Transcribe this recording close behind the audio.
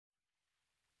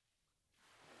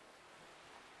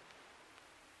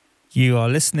You are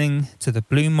listening to the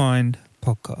Blue Mind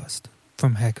podcast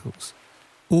from Heckles.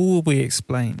 All will be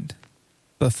explained,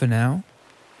 but for now...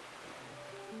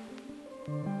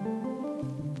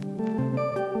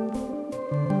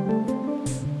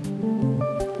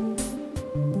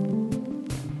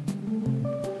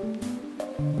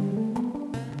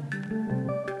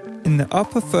 In the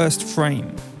upper first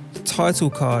frame, the title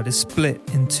card is split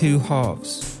in two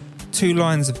halves, two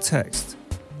lines of text,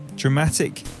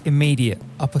 dramatic, immediate,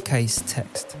 uppercase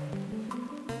text.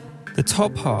 The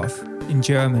top half, in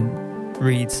German,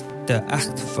 reads Der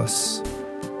Octopus.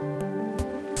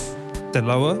 The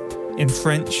lower, in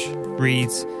French,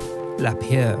 reads La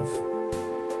Pieuvre,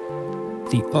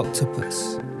 the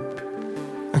octopus.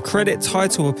 A credit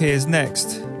title appears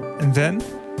next, and then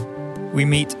we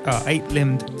meet our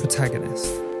eight-limbed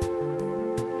protagonist.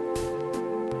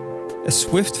 A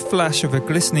swift flash of a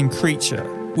glistening creature,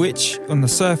 which, on the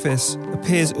surface,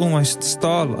 appears almost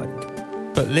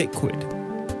star-like, but liquid.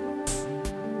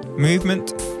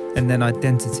 Movement, and then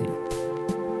identity.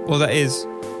 Or that is,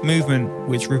 movement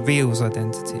which reveals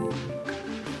identity.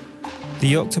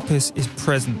 The octopus is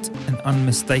present and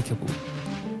unmistakable.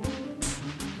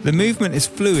 The movement is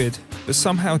fluid, but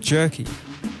somehow jerky,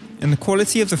 and the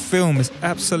quality of the film is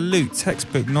absolute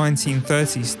textbook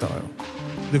 1930s style,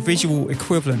 the visual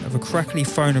equivalent of a crackly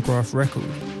phonograph record,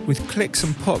 with clicks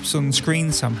and pops on the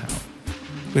screen somehow,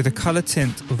 with a colour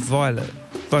tint of violet,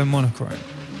 though monochrome.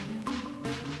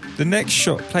 The next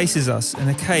shot places us in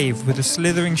a cave with a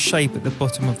slithering shape at the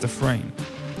bottom of the frame.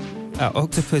 Our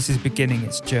octopus is beginning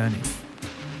its journey.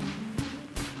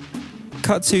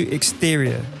 Cut to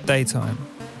exterior, daytime.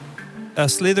 Our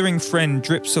slithering friend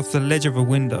drips off the ledge of a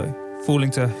window,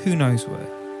 falling to who knows where.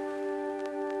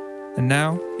 And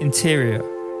now, interior,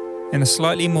 in a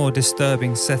slightly more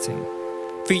disturbing setting,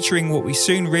 featuring what we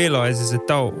soon realise is a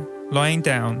doll, lying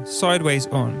down, sideways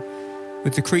on,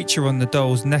 with the creature on the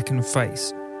doll's neck and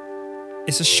face.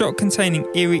 It's a shot containing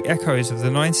eerie echoes of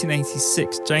the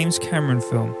 1986 James Cameron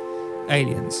film,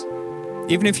 Aliens.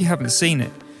 Even if you haven't seen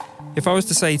it, if I was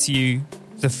to say to you,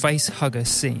 the face hugger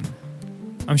scene,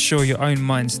 I'm sure your own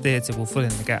mind's theatre will fill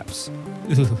in the gaps.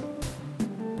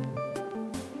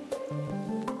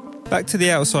 Back to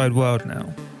the outside world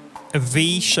now. A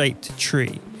V-shaped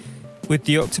tree, with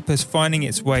the octopus finding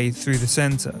its way through the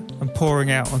centre and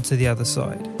pouring out onto the other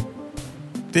side.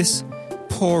 This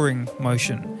pouring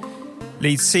motion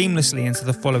leads seamlessly into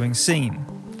the following scene,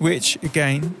 which,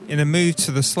 again, in a move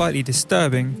to the slightly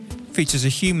disturbing, features a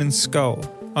human skull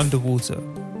underwater.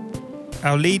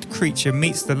 Our lead creature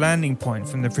meets the landing point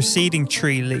from the preceding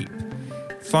tree leap,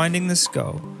 finding the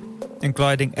skull and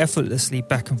gliding effortlessly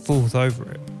back and forth over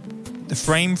it. The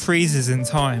frame freezes in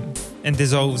time and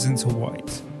dissolves into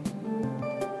white.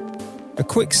 A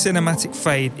quick cinematic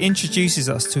fade introduces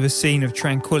us to a scene of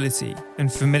tranquility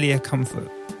and familiar comfort.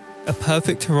 A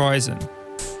perfect horizon,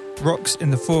 rocks in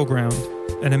the foreground,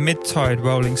 and a mid-tide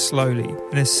rolling slowly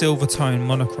in a silver-tone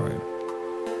monochrome.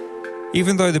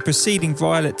 Even though the preceding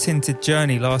violet-tinted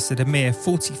journey lasted a mere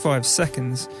 45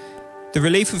 seconds, the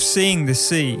relief of seeing the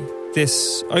sea,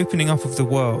 this opening up of the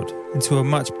world into a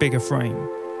much bigger frame,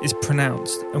 is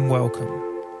pronounced and welcome.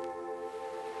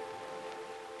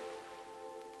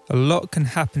 A lot can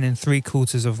happen in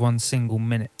 3/4 of one single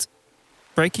minute.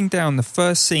 Breaking down the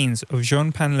first scenes of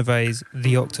Jean Painlevé's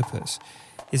The Octopus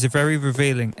is a very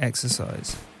revealing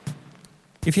exercise.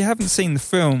 If you haven't seen the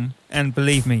film, and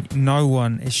believe me, no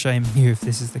one is shaming you if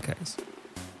this is the case,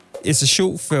 it's a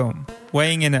short film,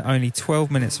 weighing in at only 12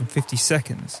 minutes and 50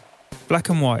 seconds, black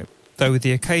and white, though with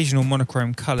the occasional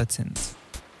monochrome colour tint.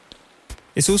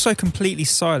 It's also completely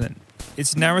silent,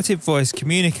 its narrative voice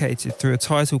communicated through a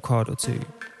title card or two,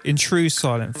 in true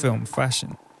silent film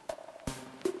fashion.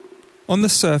 On the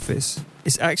surface,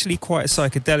 it's actually quite a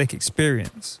psychedelic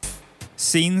experience.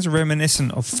 Scenes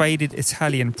reminiscent of faded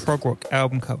Italian prog rock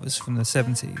album covers from the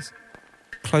 70s.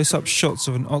 Close-up shots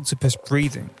of an octopus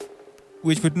breathing,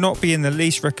 which would not be in the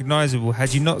least recognisable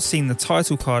had you not seen the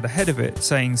title card ahead of it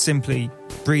saying simply,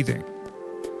 breathing.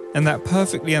 And that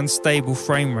perfectly unstable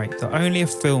frame rate that only a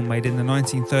film made in the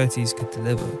 1930s could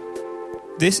deliver.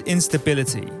 This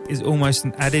instability is almost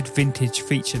an added vintage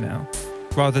feature now,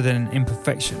 rather than an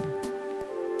imperfection.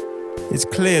 It's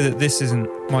clear that this isn't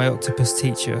My Octopus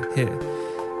Teacher here,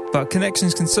 but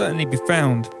connections can certainly be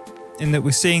found in that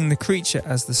we're seeing the creature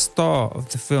as the star of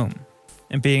the film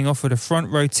and being offered a front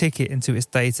row ticket into its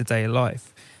day-to-day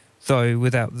life, though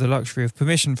without the luxury of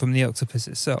permission from the octopus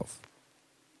itself.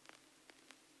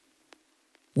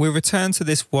 We'll return to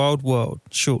this wild world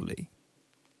shortly.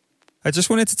 I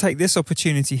just wanted to take this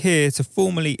opportunity here to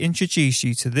formally introduce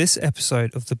you to this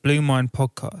episode of the Blue Mind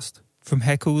podcast from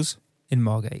Heckles in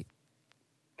Margate.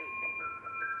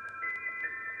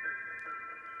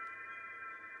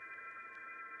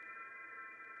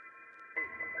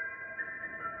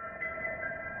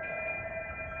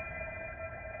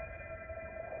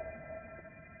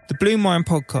 The Blue Mind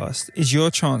podcast is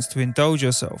your chance to indulge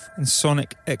yourself in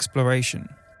sonic exploration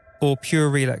or pure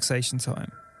relaxation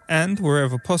time, and,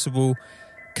 wherever possible,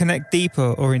 connect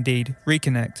deeper or indeed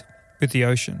reconnect with the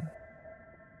ocean.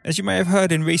 As you may have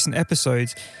heard in recent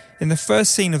episodes, in the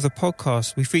first scene of the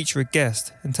podcast we feature a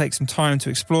guest and take some time to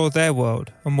explore their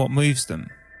world and what moves them.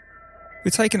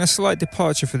 We're taking a slight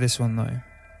departure for this one though,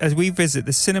 as we visit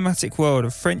the cinematic world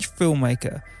of French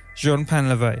filmmaker Jean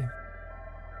Painlevé.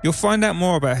 You'll find out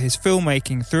more about his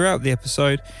filmmaking throughout the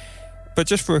episode, but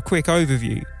just for a quick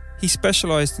overview, he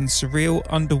specialised in surreal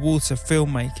underwater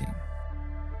filmmaking.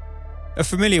 A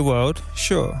familiar world,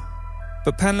 sure,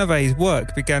 but Painlevé's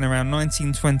work began around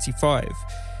 1925,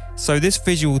 so this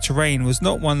visual terrain was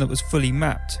not one that was fully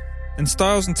mapped, and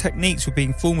styles and techniques were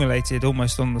being formulated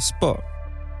almost on the spot.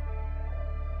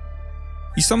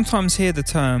 You sometimes hear the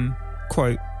term,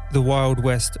 quote, the Wild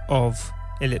West of,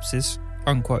 ellipsis,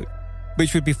 unquote,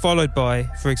 which would be followed by,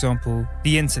 for example,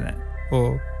 the internet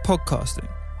or podcasting.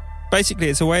 Basically,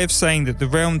 it's a way of saying that the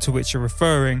realm to which you're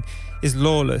referring is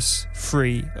lawless,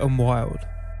 free and wild.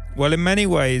 Well, in many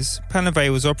ways, Painlevé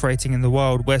was operating in the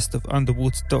Wild West of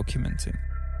underwater documenting.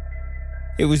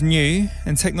 It was new,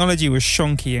 and technology was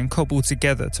shonky and cobbled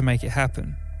together to make it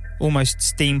happen, almost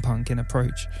steampunk in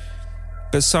approach.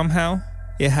 But somehow,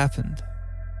 it happened.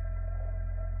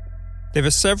 There are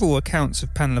several accounts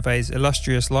of Painlevé's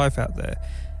illustrious life out there,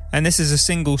 and this is a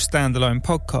single standalone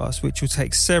podcast which will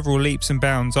take several leaps and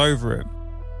bounds over it.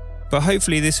 But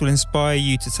hopefully this will inspire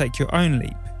you to take your own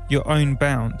leap, your own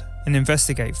bound, and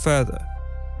investigate further.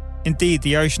 Indeed,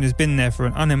 the ocean has been there for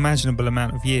an unimaginable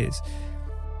amount of years.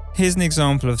 Here's an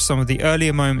example of some of the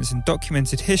earlier moments in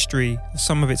documented history of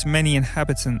some of its many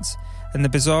inhabitants and the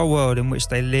bizarre world in which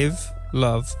they live,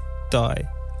 love, die,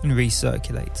 and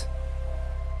recirculate.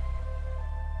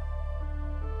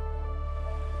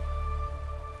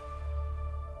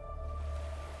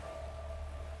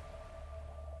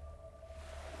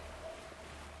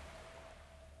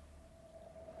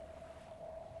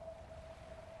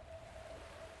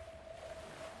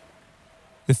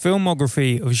 The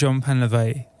filmography of Jean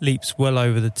Painlevé leaps well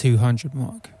over the 200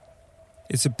 mark.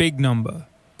 It's a big number,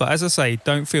 but as I say,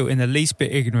 don't feel in the least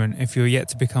bit ignorant if you're yet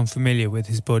to become familiar with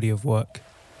his body of work.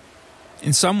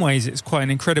 In some ways, it's quite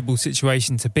an incredible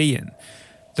situation to be in.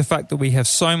 The fact that we have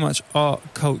so much art,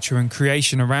 culture and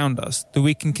creation around us that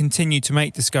we can continue to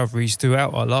make discoveries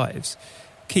throughout our lives,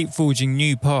 keep forging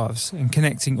new paths and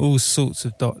connecting all sorts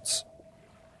of dots.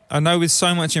 I know with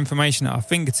so much information at our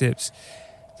fingertips,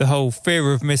 the whole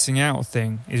fear of missing out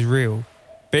thing is real.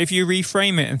 But if you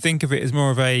reframe it and think of it as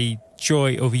more of a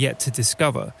joy of yet to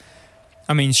discover,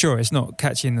 I mean, sure, it's not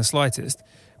catchy in the slightest,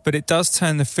 but it does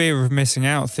turn the fear of missing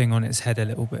out thing on its head a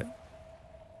little bit.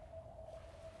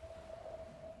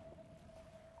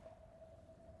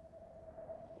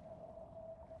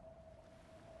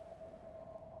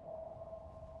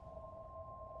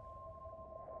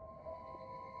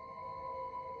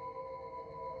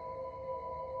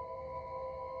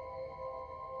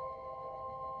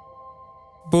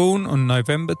 Born on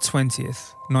November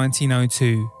 20th,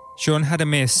 1902, Jean had a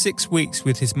mere 6 weeks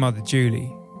with his mother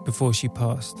Julie before she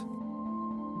passed.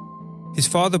 His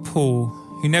father Paul,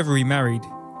 who never remarried,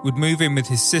 would move in with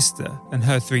his sister and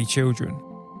her 3 children.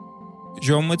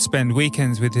 Jean would spend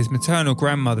weekends with his maternal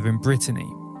grandmother in Brittany,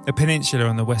 a peninsula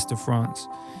on the west of France,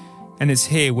 and it's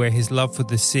here where his love for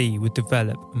the sea would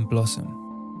develop and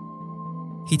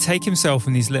blossom. He'd take himself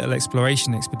on these little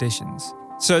exploration expeditions,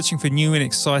 searching for new and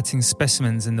exciting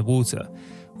specimens in the water,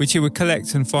 which he would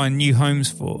collect and find new homes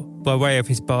for by way of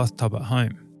his bathtub at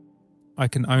home. I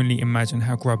can only imagine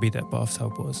how grubby that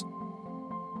bathtub was.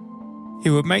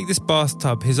 He would make this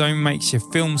bathtub his own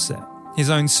makeshift film set, his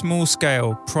own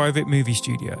small-scale private movie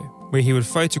studio, where he would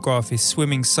photograph his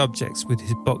swimming subjects with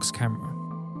his box camera.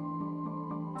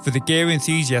 For the gear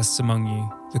enthusiasts among you,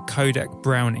 the Kodak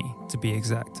Brownie to be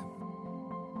exact.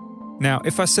 Now,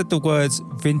 if I said the words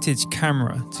vintage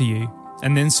camera to you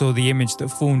and then saw the image that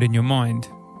formed in your mind,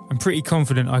 I'm pretty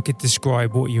confident I could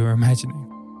describe what you were imagining.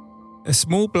 A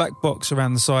small black box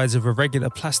around the size of a regular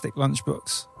plastic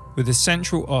lunchbox, with a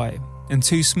central eye and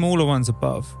 2 smaller ones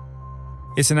above.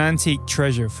 It's an antique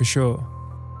treasure for sure.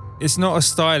 It's not a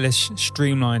stylish,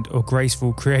 streamlined or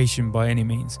graceful creation by any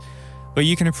means, but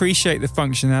you can appreciate the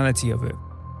functionality of it.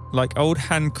 Like old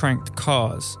hand-cranked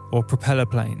cars or propeller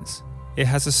planes, it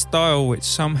has a style which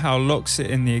somehow locks it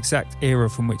in the exact era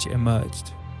from which it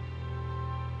emerged.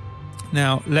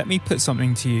 Now, let me put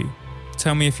something to you.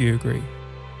 Tell me if you agree.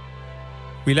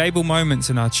 We label moments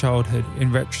in our childhood in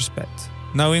retrospect,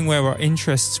 knowing where our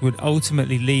interests would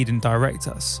ultimately lead and direct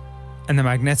us, and the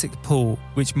magnetic pull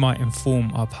which might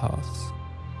inform our paths.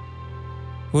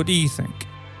 What do you think?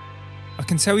 I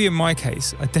can tell you in my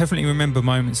case, I definitely remember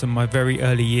moments in my very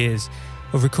early years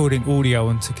of recording audio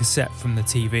onto cassette from the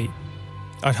TV.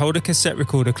 I'd hold a cassette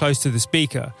recorder close to the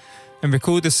speaker and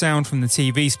record the sound from the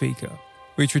TV speaker,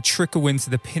 which would trickle into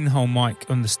the pinhole mic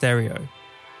on the stereo.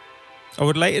 I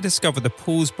would later discover the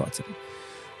pause button,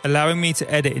 allowing me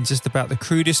to edit in just about the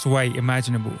crudest way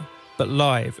imaginable, but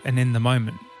live and in the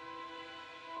moment.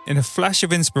 In a flash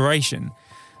of inspiration,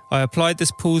 I applied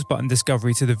this pause button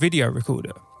discovery to the video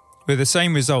recorder, where the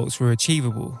same results were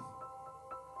achievable.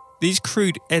 These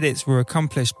crude edits were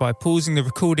accomplished by pausing the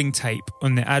recording tape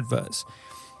on the adverts,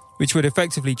 which would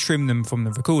effectively trim them from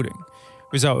the recording,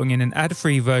 resulting in an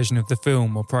ad-free version of the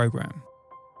film or program.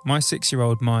 My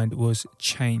 6-year-old mind was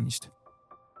changed.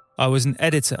 I was an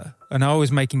editor and I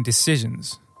was making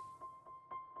decisions.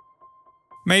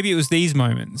 Maybe it was these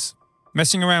moments,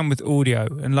 messing around with audio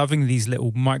and loving these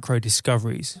little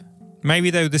micro-discoveries. Maybe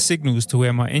they were the signals to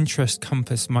where my interest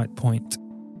compass might point.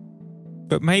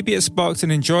 But maybe it sparked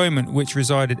an enjoyment which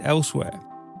resided elsewhere,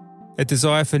 a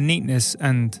desire for neatness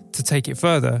and, to take it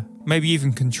further, maybe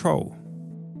even control.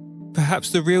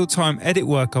 Perhaps the real-time edit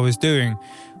work I was doing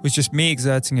was just me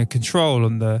exerting a control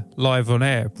on the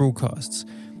live-on-air broadcasts,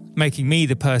 making me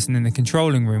the person in the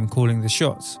controlling room calling the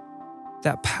shots.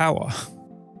 That power.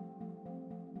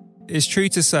 It's true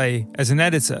to say, as an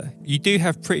editor, you do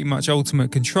have pretty much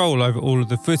ultimate control over all of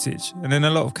the footage, and in a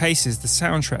lot of cases the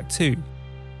soundtrack too.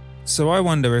 So I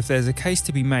wonder if there's a case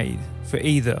to be made for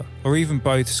either or even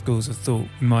both schools of thought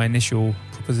in my initial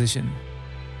proposition.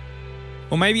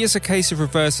 Or maybe it's a case of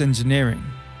reverse engineering,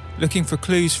 looking for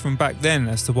clues from back then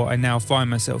as to what I now find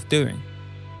myself doing.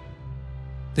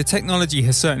 The technology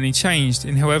has certainly changed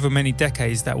in however many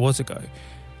decades that was ago,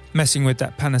 messing with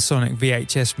that Panasonic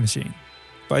VHS machine.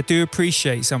 But I do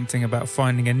appreciate something about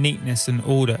finding a neatness and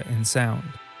order in sound.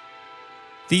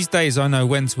 These days I know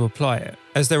when to apply it,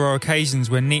 as there are occasions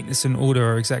when neatness and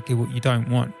order are exactly what you don't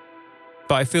want.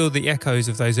 But I feel the echoes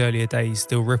of those earlier days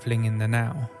still rippling in the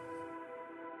now.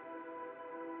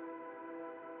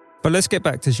 But let's get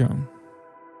back to Jean.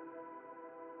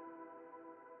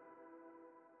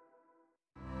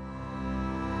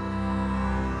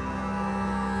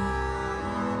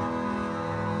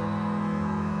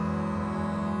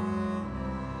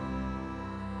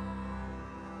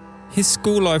 His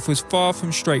school life was far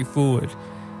from straightforward,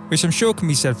 which I'm sure can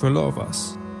be said for a lot of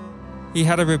us. He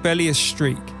had a rebellious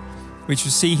streak, which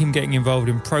would see him getting involved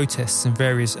in protests and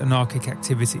various anarchic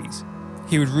activities.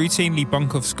 He would routinely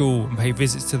bunk off school and pay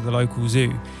visits to the local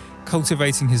zoo,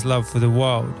 cultivating his love for the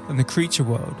wild and the creature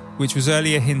world, which was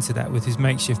earlier hinted at with his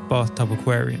makeshift bathtub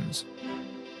aquariums.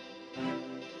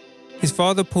 His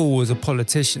father Paul was a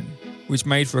politician, which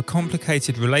made for a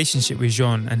complicated relationship with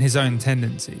Jean and his own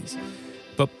tendencies.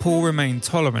 But Paul remained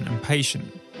tolerant and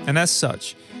patient, and as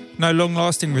such, no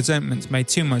long-lasting resentments made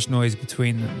too much noise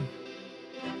between them.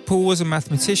 Paul was a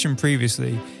mathematician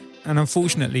previously, and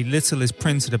unfortunately little is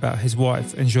printed about his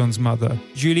wife and Jean's mother,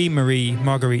 Julie Marie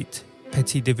Marguerite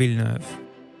Petit de Villeneuve.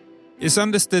 It's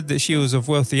understood that she was of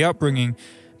wealthy upbringing,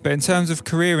 but in terms of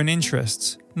career and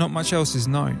interests, not much else is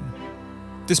known.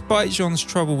 Despite Jean's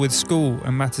trouble with school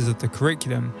and matters of the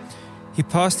curriculum, he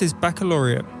passed his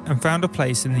baccalaureate and found a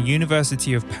place in the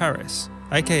University of Paris,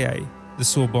 aka the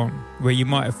Sorbonne, where you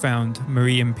might have found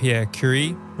Marie and Pierre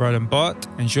Curie, Roland Barthes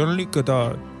and Jean-Luc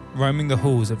Godard roaming the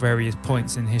halls at various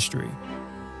points in history.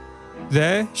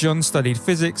 There, Jean studied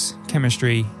physics,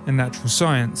 chemistry and natural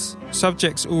science,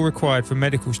 subjects all required for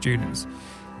medical students,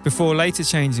 before later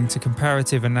changing to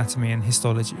comparative anatomy and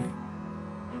histology.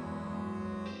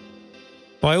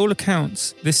 By all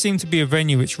accounts, this seemed to be a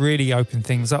venue which really opened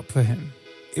things up for him.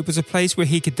 It was a place where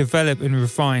he could develop and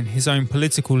refine his own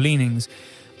political leanings,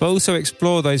 but also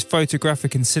explore those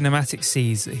photographic and cinematic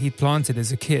seeds that he'd planted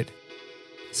as a kid.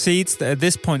 Seeds that at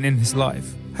this point in his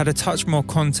life had a touch more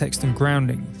context and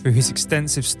grounding through his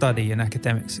extensive study and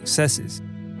academic successes.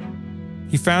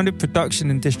 He founded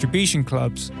production and distribution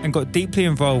clubs and got deeply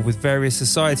involved with various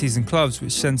societies and clubs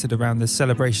which centred around the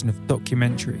celebration of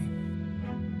documentary.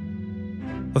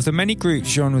 Of the many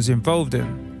groups Jean was involved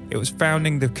in, it was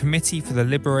founding the Committee for the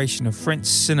Liberation of French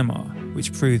Cinema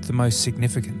which proved the most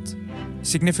significant.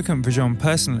 Significant for Jean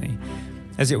personally,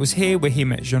 as it was here where he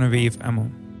met Geneviève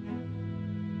Hamon.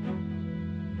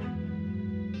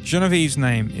 Genevieve's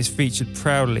name is featured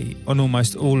proudly on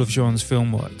almost all of Jean's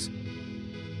film works.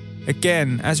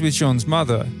 Again, as with Jean's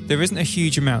mother, there isn't a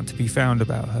huge amount to be found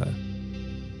about her.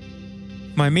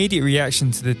 My immediate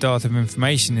reaction to the dearth of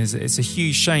information is that it's a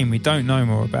huge shame we don't know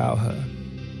more about her.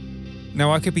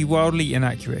 Now, I could be wildly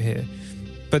inaccurate here,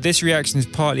 but this reaction is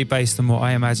partly based on what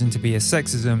I imagine to be a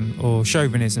sexism or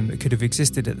chauvinism that could have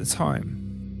existed at the time.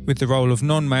 with the role of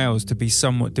non-males to be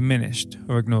somewhat diminished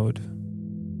or ignored.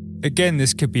 Again,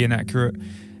 this could be inaccurate,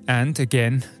 and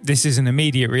again, this is an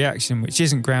immediate reaction which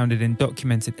isn't grounded in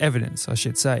documented evidence, I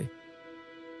should say.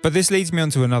 But this leads me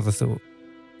on to another thought.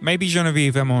 Maybe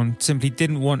Geneviève Aymon simply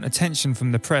didn't want attention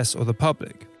from the press or the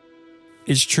public.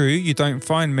 It's true, you don't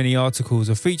find many articles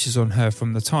or features on her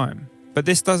from the time, but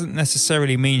this doesn't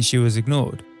necessarily mean she was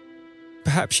ignored.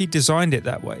 Perhaps she designed it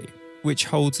that way, which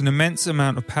holds an immense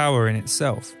amount of power in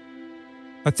itself.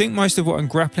 I think most of what I'm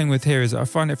grappling with here is that I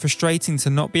find it frustrating to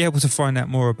not be able to find out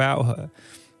more about her,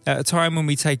 at a time when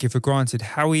we take it for granted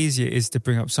how easy it is to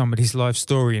bring up somebody's life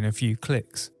story in a few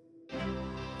clicks.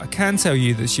 I can tell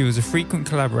you that she was a frequent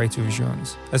collaborator of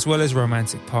Jean's, as well as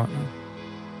romantic partner.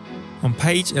 On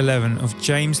page 11 of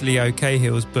James Leo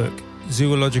Cahill's book,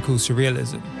 Zoological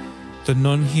Surrealism, The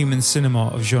Non-Human Cinema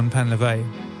of Jean Painlevé,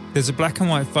 there's a black and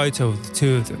white photo of the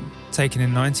two of them, taken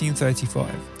in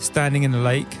 1935, standing in a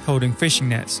lake, holding fishing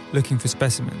nets, looking for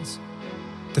specimens.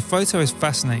 The photo is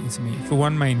fascinating to me for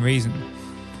one main reason: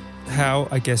 how,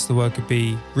 I guess the word could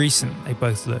be, recent they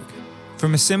both look.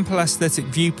 From a simple aesthetic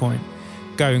viewpoint,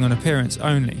 going on appearance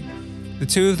only, the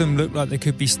two of them look like they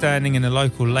could be standing in a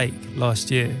local lake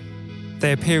last year.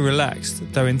 They appear relaxed,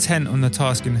 though intent on the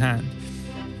task in hand.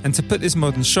 And to put this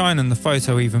modern shine on the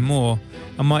photo even more,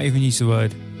 I might even use the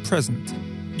word present.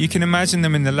 You can imagine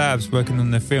them in the labs working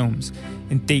on their films,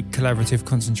 in deep collaborative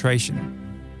concentration.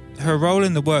 Her role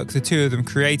in the work the two of them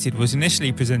created was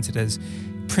initially presented as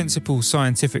principal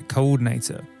scientific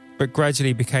coordinator, but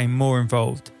gradually became more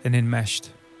involved and enmeshed.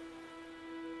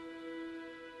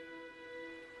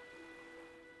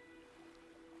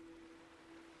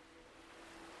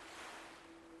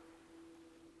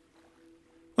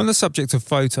 On the subject of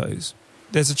photos,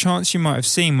 there's a chance you might have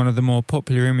seen one of the more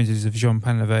popular images of Jean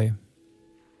Painlevé.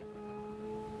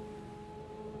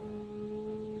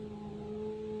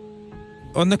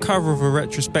 On the cover of a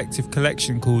retrospective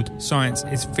collection called Science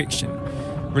is Fiction,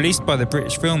 released by the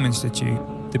British Film Institute,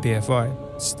 the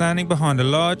BFI, standing behind a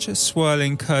large,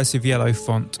 swirling, cursive yellow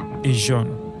font is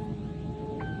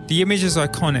Jean. The image is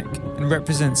iconic and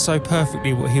represents so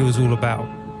perfectly what he was all about.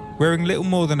 Wearing little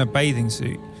more than a bathing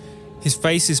suit, his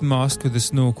face is masked with a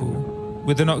snorkel,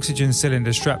 with an oxygen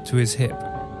cylinder strapped to his hip.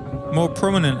 More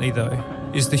prominently, though,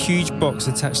 is the huge box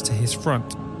attached to his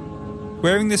front.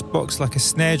 Wearing this box like a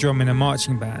snare drum in a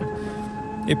marching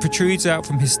band, it protrudes out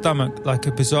from his stomach like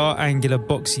a bizarre angular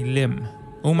boxy limb,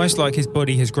 almost like his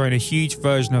body has grown a huge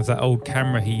version of that old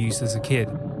camera he used as a kid.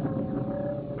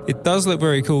 It does look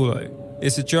very cool though.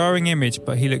 It's a jarring image,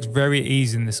 but he looks very at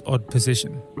ease in this odd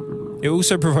position. It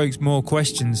also provokes more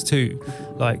questions too,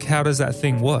 like how does that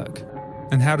thing work?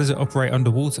 And how does it operate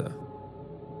underwater?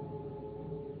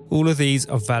 All of these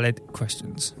are valid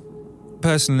questions.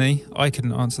 Personally, I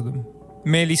couldn't answer them.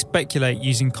 Merely speculate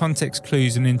using context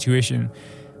clues and intuition,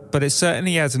 but it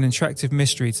certainly adds an attractive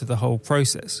mystery to the whole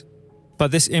process.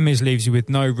 But this image leaves you with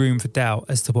no room for doubt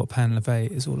as to what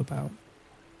Painlevé is all about.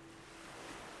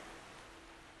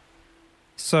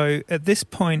 So, at this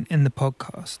point in the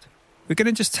podcast, we're going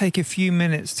to just take a few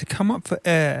minutes to come up for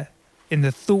air in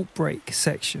the Thought Break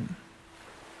section.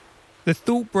 The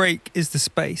Thought Break is the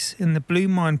space in the Blue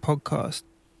Mind podcast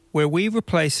where we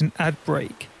replace an ad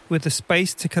break with a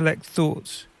space to collect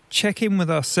thoughts, check in with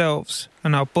ourselves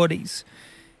and our bodies,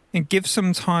 and give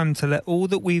some time to let all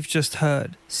that we've just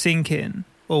heard sink in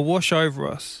or wash over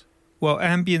us while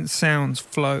ambient sounds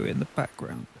flow in the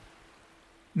background.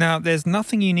 Now, there's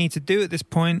nothing you need to do at this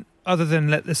point other than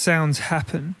let the sounds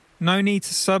happen. No need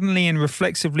to suddenly and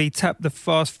reflexively tap the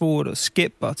fast forward or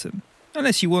skip button,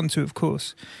 unless you want to, of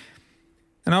course.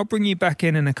 And I'll bring you back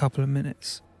in a couple of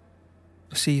minutes.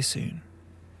 I'll see you soon.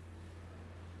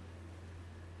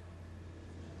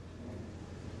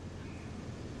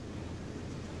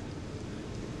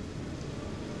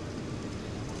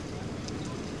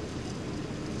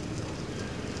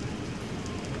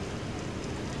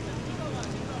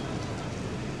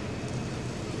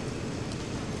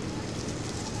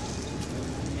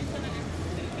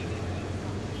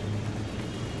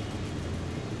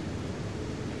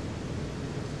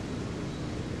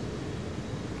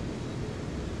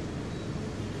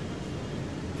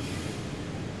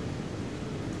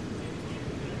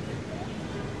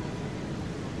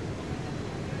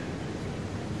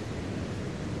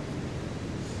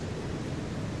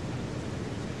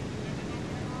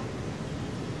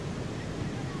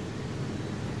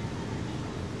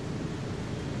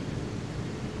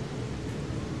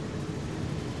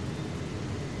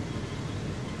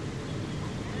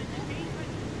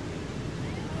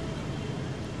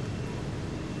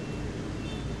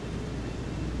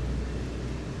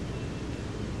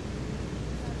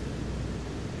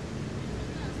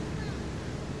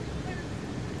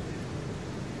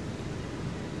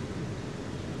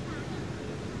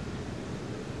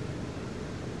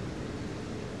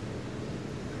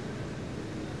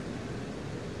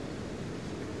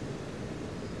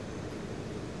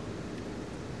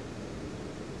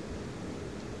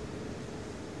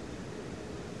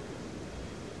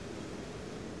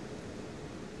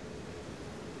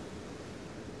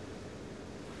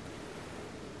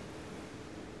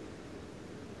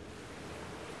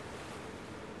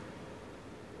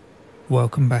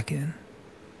 welcome back in.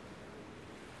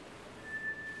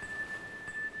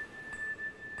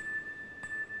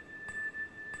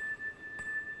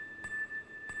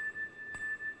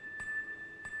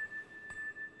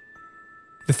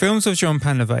 The films of Jean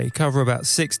Painlevé cover about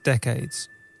 6 decades.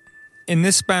 In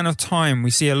this span of time,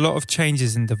 we see a lot of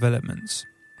changes and developments.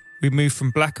 We move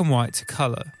from black and white to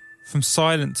colour, from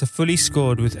silent to fully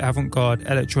scored with avant-garde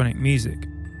electronic music,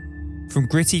 from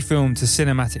gritty film to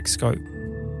cinematic scope.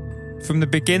 From the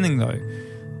beginning though,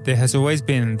 there has always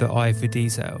been the eye for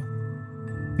detail.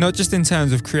 Not just in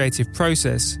terms of creative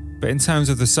process, but in terms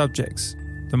of the subjects,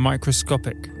 the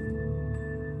microscopic.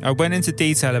 I went into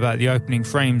detail about the opening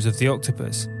frames of The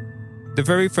Octopus. The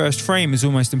very first frame is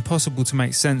almost impossible to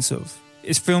make sense of.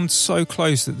 It's filmed so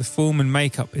close that the form and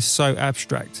makeup is so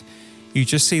abstract. You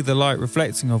just see the light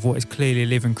reflecting of what is clearly a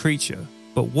living creature.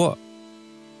 But what?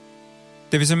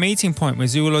 There is a meeting point where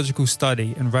zoological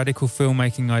study and radical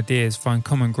filmmaking ideas find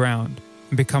common ground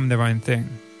and become their own thing.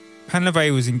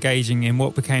 Painlevé was engaging in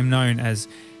what became known as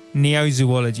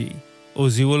neo-zoology, or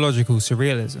zoological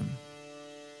surrealism.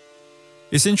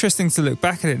 It's interesting to look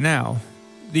back at it now,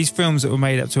 these films that were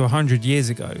made up to 100 years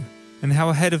ago, and how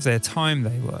ahead of their time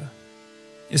they were.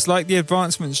 It's like the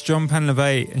advancements Jean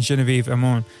Painlevé and Geneviève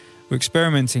Armand were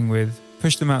experimenting with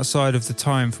pushed them outside of the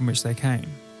time from which they came.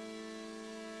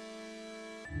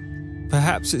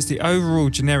 Perhaps it's the overall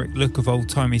generic look of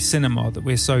old-timey cinema that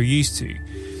we're so used to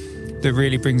that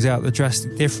really brings out the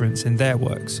drastic difference in their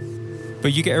works.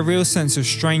 But you get a real sense of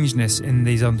strangeness in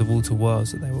these underwater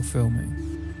worlds that they were filming.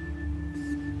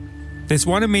 There's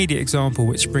one immediate example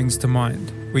which springs to mind,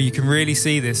 where you can really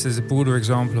see this as a broader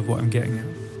example of what I'm getting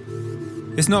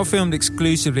at. It's not filmed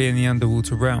exclusively in the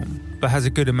underwater realm, but has a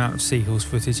good amount of seahorse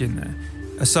footage in there,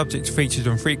 a subject featured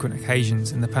on frequent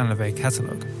occasions in the Painlevé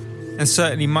catalogue, and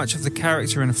certainly much of the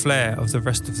character and flair of the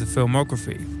rest of the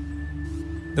filmography.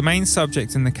 The main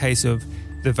subject in the case of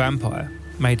The Vampire,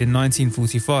 made in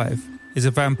 1945, is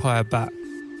a vampire bat.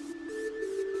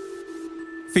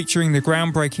 Featuring the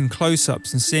groundbreaking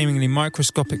close-ups and seemingly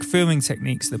microscopic filming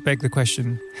techniques that beg the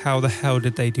question, how the hell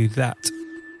did they do that?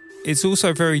 It's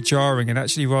also very jarring and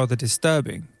actually rather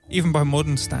disturbing, even by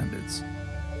modern standards.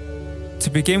 To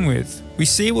begin with, we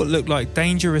see what look like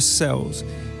dangerous cells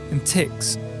and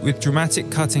ticks with dramatic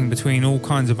cutting between all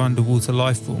kinds of underwater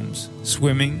life forms,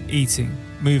 swimming, eating,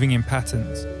 moving in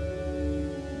patterns.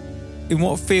 In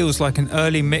what feels like an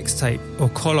early mixtape or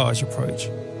collage approach,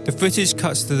 the footage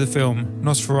cuts to the film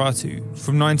Nosferatu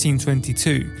from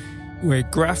 1922, where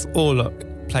Graf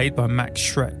Orlok, played by Max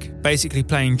Schreck, basically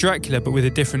playing Dracula but with a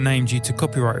different name due to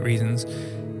copyright reasons,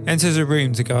 enters a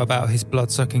room to go about his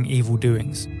blood-sucking evil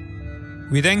doings.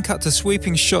 We then cut to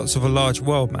sweeping shots of a large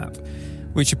world map,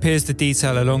 which appears to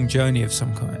detail a long journey of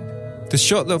some kind. The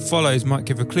shot that follows might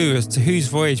give a clue as to whose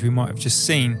voyage we might have just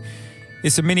seen.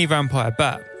 It's a mini vampire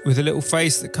bat with a little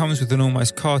face that comes with an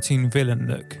almost cartoon villain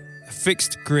look.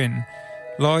 Fixed grin,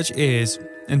 large ears,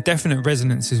 and definite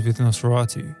resonances with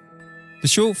Nosferatu. The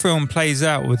short film plays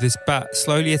out with this bat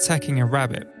slowly attacking a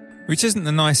rabbit, which isn't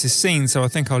the nicest scene, so I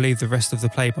think I'll leave the rest of the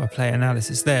play-by-play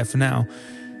analysis there for now.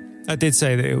 I did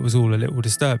say that it was all a little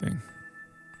disturbing.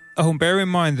 Oh, bear in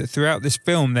mind that throughout this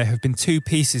film there have been 2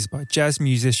 pieces by jazz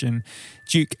musician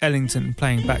Duke Ellington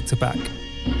playing back-to-back,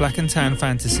 Black and Tan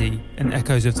Fantasy and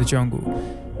Echoes of the Jungle,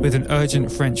 with an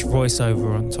urgent French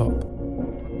voiceover on top.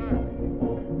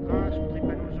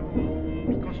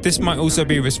 This might also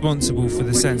be responsible for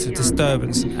the sense of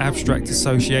disturbance and abstract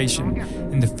association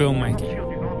in the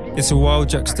filmmaking. It's a wild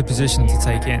juxtaposition to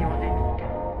take in.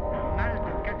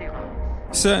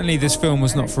 Certainly this film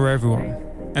was not for everyone,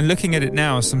 and looking at it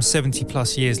now some 70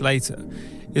 plus years later,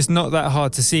 it's not that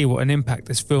hard to see what an impact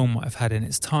this film might have had in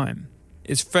its time.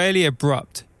 It's fairly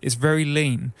abrupt, it's very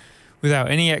lean,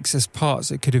 without any excess parts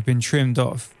that could have been trimmed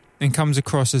off, and comes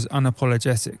across as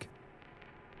unapologetic.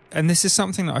 And this is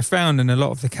something that I found in a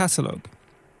lot of the catalogue.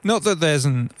 Not that there's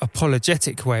an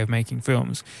apologetic way of making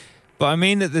films, but I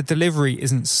mean that the delivery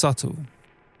isn't subtle.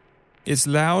 It's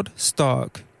loud,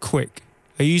 stark, quick.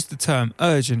 I used the term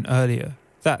urgent earlier,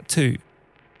 that too.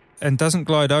 And doesn't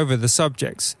glide over the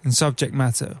subjects and subject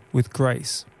matter with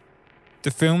grace.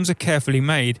 The films are carefully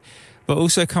made, but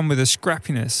also come with a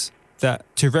scrappiness that,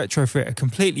 to retrofit a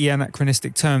completely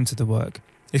anachronistic term to the work,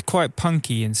 is quite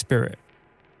punky in spirit.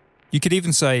 You could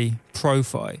even say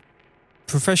pro-fi.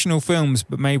 Professional films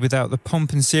but made without the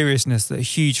pomp and seriousness that a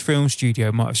huge film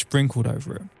studio might have sprinkled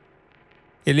over it.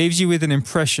 It leaves you with an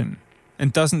impression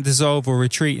and doesn't dissolve or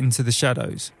retreat into the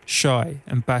shadows, shy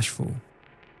and bashful.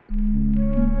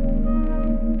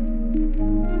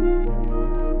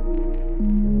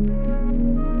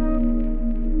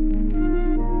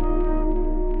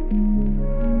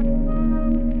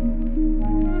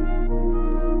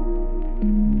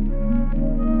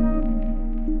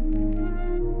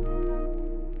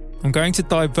 I'm going to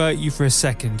divert you for a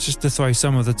second just to throw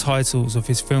some of the titles of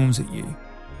his films at you.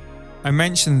 I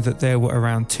mentioned that there were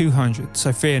around 200,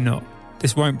 so fear not,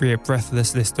 this won't be a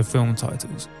breathless list of film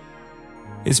titles.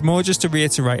 It's more just to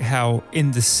reiterate how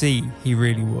in the sea he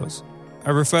really was.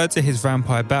 I referred to his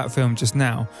Vampire Bat film just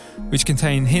now, which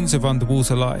contained hints of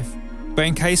underwater life, but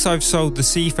in case I've sold the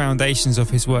sea foundations of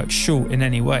his work short in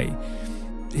any way,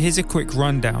 here's a quick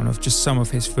rundown of just some of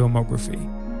his filmography.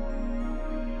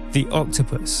 The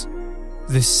octopus,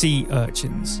 the sea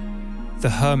urchins, the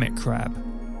hermit crab,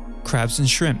 crabs and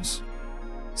shrimps,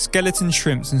 skeleton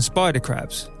shrimps and spider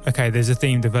crabs. Okay, there's a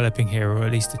theme developing here, or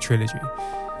at least a trilogy.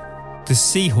 The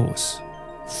seahorse,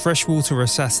 freshwater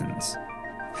assassins,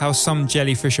 how some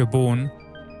jellyfish are born,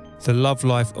 the love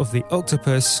life of the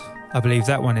octopus, I believe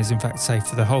that one is in fact safe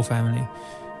for the whole family,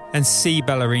 and sea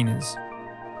ballerinas.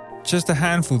 Just a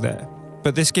handful there,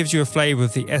 but this gives you a flavour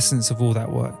of the essence of all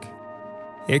that work.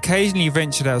 It occasionally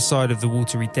ventured outside of the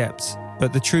watery depths,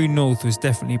 but the true north was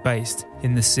definitely based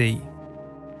in the sea.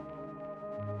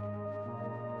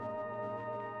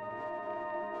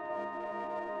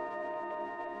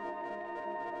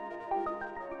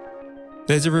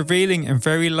 There's a revealing and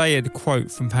very layered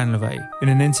quote from Painlevé in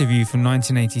an interview from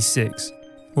 1986,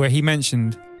 where he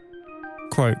mentioned,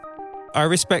 quote, "I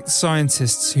respect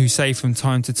scientists who say from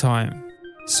time to time,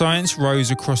 science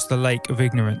rows across the lake of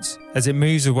ignorance as it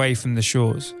moves away from the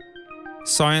shores.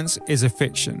 Science is a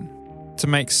fiction. To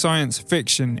make science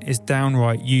fiction is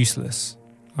downright useless."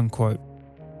 Unquote.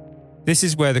 This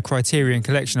is where the Criterion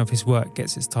collection of his work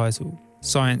gets its title,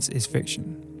 Science is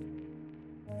Fiction.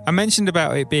 I mentioned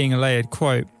about it being a layered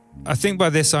quote. I think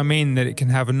by this I mean that it can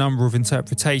have a number of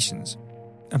interpretations,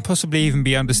 and possibly even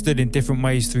be understood in different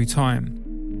ways through time.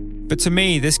 But to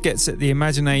me, this gets at the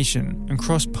imagination and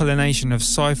cross-pollination of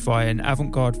sci-fi and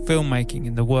avant-garde filmmaking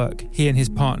in the work he and his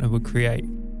partner would create.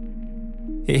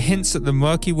 It hints at the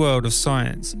murky world of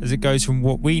science as it goes from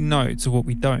what we know to what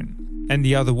we don't, and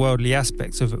the otherworldly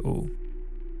aspects of it all.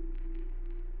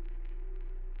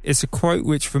 It's a quote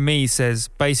which for me says,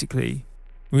 basically,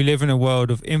 we live in a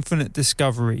world of infinite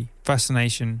discovery,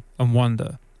 fascination and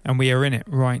wonder, and we are in it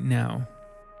right now.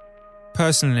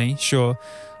 Personally, sure,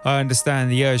 I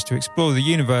understand the urge to explore the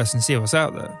universe and see what's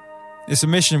out there. It's a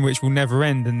mission which will never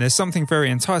end, and there's something very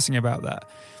enticing about that.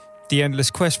 The endless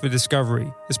quest for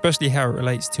discovery, especially how it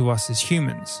relates to us as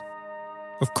humans.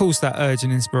 Of course, that urge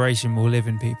and inspiration will live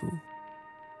in people.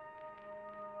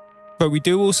 But we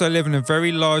do also live in a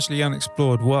very largely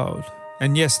unexplored world,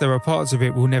 and yes, there are parts of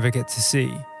it we'll never get to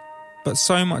see. But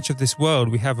so much of this world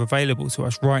we have available to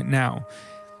us right now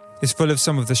is full of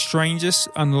some of the strangest,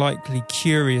 unlikely,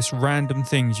 curious, random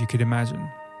things you could imagine.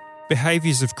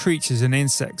 Behaviours of creatures and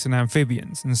insects and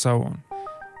amphibians and so on.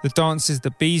 The dances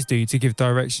that bees do to give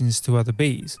directions to other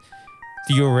bees.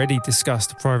 The already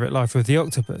discussed private life of the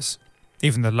octopus.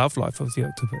 Even the love life of the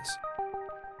octopus.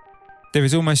 There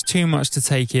is almost too much to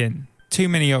take in, too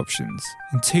many options,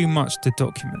 and too much to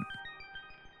document.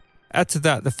 Add to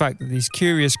that the fact that these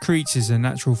curious creatures and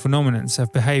natural phenomena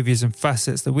have behaviours and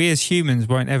facets that we as humans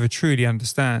won't ever truly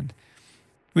understand.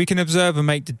 We can observe and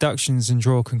make deductions and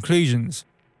draw conclusions,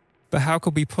 but how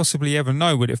could we possibly ever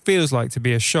know what it feels like to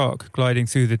be a shark gliding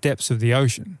through the depths of the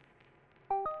ocean?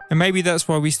 And maybe that's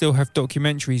why we still have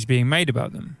documentaries being made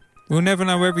about them. We'll never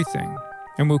know everything,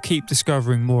 and we'll keep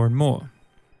discovering more and more.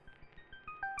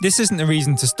 This isn't a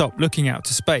reason to stop looking out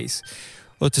to space,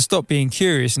 or to stop being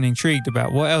curious and intrigued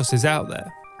about what else is out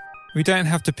there. We don't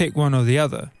have to pick one or the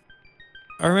other.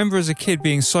 I remember as a kid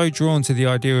being so drawn to the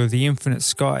idea of the infinite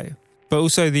sky, but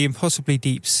also the impossibly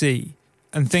deep sea,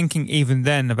 and thinking even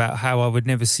then about how I would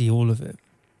never see all of it.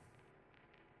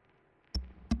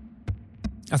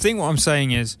 I think what I'm saying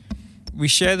is, we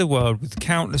share the world with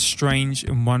countless strange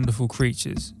and wonderful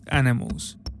creatures,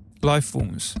 animals, life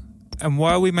forms, and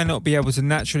while we may not be able to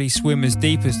naturally swim as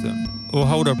deep as them, or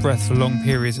hold our breath for long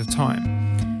periods of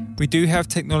time, we do have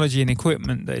technology and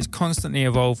equipment that is constantly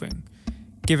evolving,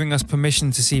 giving us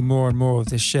permission to see more and more of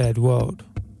this shared world.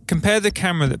 Compare the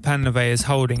camera that Painlevé is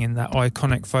holding in that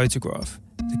iconic photograph,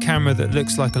 the camera that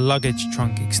looks like a luggage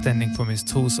trunk extending from his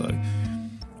torso,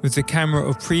 with the camera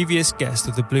of previous guest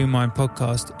of the Blue Mind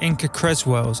podcast, Inka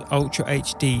Creswell's Ultra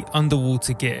HD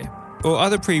underwater gear, or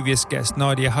other previous guest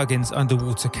Nadia Huggins'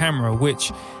 underwater camera, which,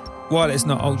 while it's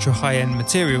not ultra high-end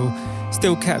material,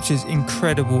 still captures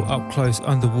incredible up-close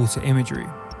underwater imagery.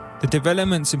 The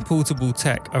developments in portable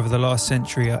tech over the last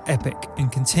century are epic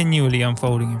and continually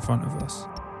unfolding in front of us.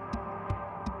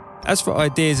 As for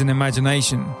ideas and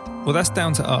imagination, well, that's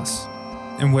down to us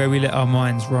and where we let our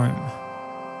minds roam.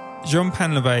 Jean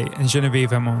Painlevé and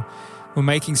Geneviève Amand were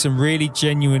making some really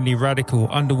genuinely radical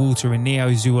underwater and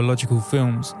neo-zoological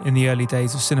films in the early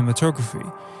days of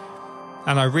cinematography.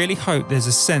 And I really hope there's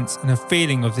a sense and a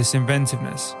feeling of this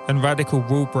inventiveness and radical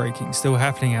rule breaking still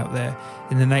happening out there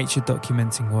in the nature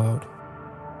documenting world.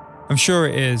 I'm sure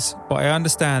it is, but I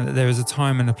understand that there is a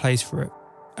time and a place for it.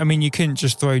 I mean, you couldn't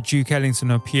just throw Duke Ellington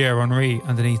or Pierre Henry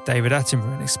underneath David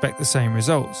Attenborough and expect the same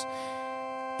results.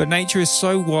 But nature is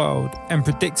so wild and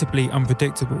predictably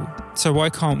unpredictable, so why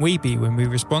can't we be when we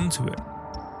respond to it?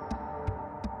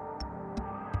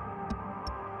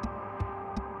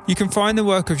 You can find the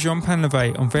work of Jean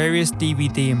Painlevé on various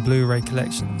DVD and Blu-ray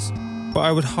collections, but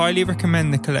I would highly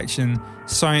recommend the collection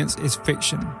Science is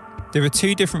Fiction. There are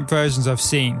 2 different versions I've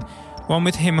seen, one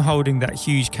with him holding that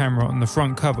huge camera on the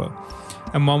front cover,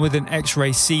 and one with an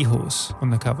X-ray seahorse on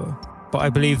the cover, but I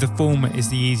believe the former is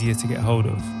the easier to get hold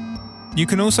of. You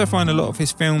can also find a lot of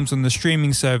his films on the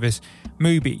streaming service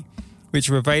Mubi, which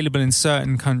are available in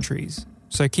certain countries,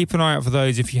 so keep an eye out for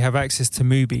those if you have access to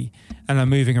Mubi and are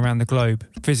moving around the globe,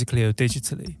 physically or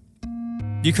digitally.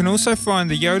 You can also find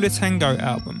the Yo La Tengo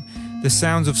album, The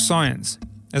Sounds of Science,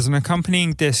 as an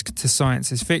accompanying disc to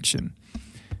Science is Fiction,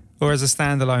 or as a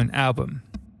standalone album.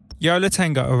 Yo La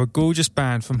Tengo are a gorgeous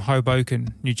band from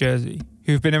Hoboken, New Jersey,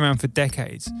 who have been around for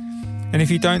decades, and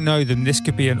if you don't know them, this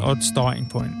could be an odd starting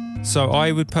point. So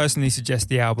I would personally suggest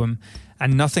the album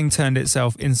And Nothing Turned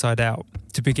Itself Inside Out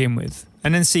to begin with,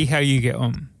 and then see how you get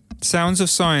on. Sounds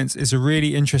of Science is a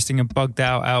really interesting and bugged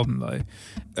out album though,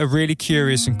 a really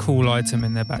curious and cool item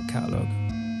in their back catalogue.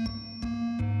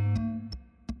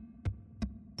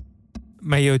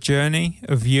 May your journey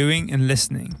of viewing and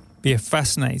listening be a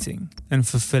fascinating and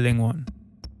fulfilling one.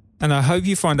 And I hope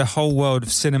you find a whole world of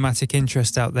cinematic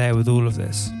interest out there with all of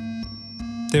this.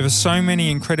 There are so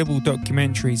many incredible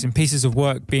documentaries and pieces of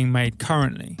work being made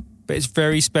currently, but it's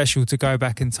very special to go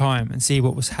back in time and see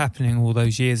what was happening all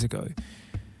those years ago.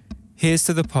 Here's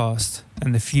to the past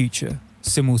and the future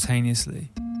simultaneously.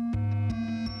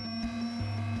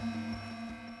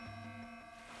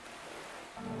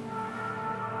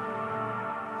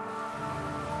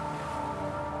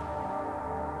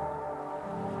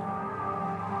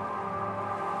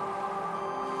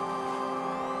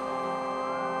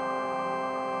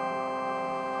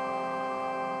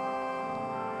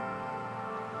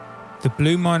 The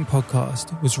Blue Mind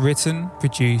podcast was written,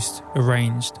 produced,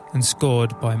 arranged and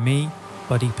scored by me,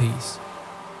 Buddy Peace.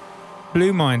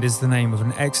 Blue Mind is the name of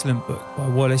an excellent book by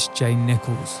Wallace J.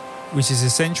 Nichols, which is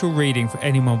essential reading for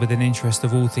anyone with an interest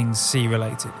of all things sea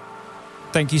related.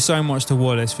 Thank you so much to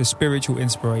Wallace for spiritual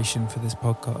inspiration for this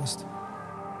podcast.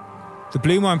 The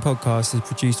Blue Mind podcast is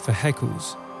produced for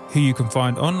Heckles, who you can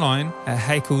find online at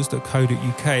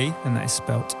heckles.co.uk, and that is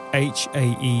spelt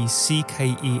Haeckels,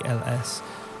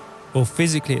 or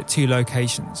physically at 2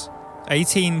 locations,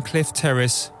 18 Cliff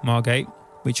Terrace, Margate,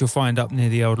 which you'll find up near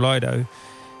the Old Lido,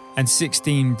 and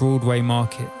 16 Broadway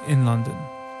Market in London.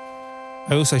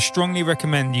 I also strongly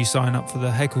recommend you sign up for the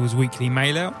Heckles weekly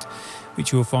mail-out,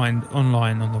 which you'll find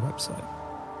online on the website.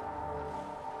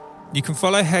 You can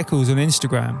follow Heckles on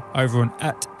Instagram over on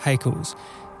 @Heckles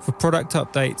for product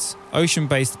updates,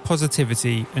 ocean-based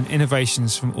positivity and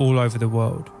innovations from all over the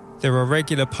world. There are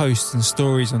regular posts and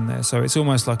stories on there, so it's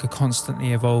almost like a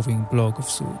constantly evolving blog of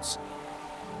sorts.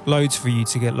 Loads for you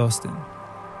to get lost in.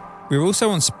 We're also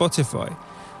on Spotify,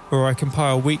 where I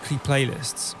compile weekly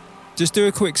playlists. Just do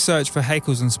a quick search for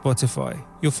Heckles on Spotify,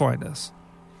 you'll find us.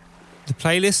 The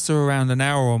playlists are around an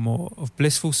hour or more of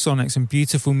blissful sonics and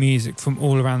beautiful music from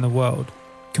all around the world,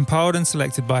 compiled and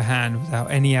selected by hand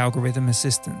without any algorithm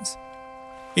assistance.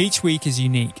 Each week is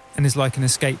unique and is like an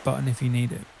escape button if you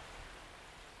need it.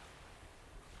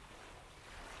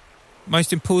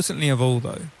 Most importantly of all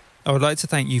though, I would like to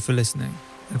thank you for listening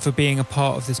and for being a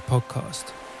part of this podcast.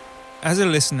 As a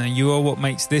listener, you are what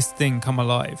makes this thing come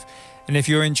alive, and if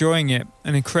you're enjoying it,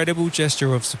 an incredible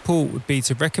gesture of support would be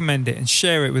to recommend it and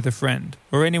share it with a friend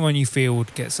or anyone you feel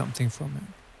would get something from it.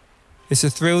 It's a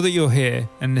thrill that you're here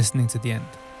and listening to the end.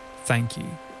 Thank you.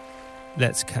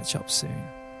 Let's catch up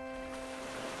soon.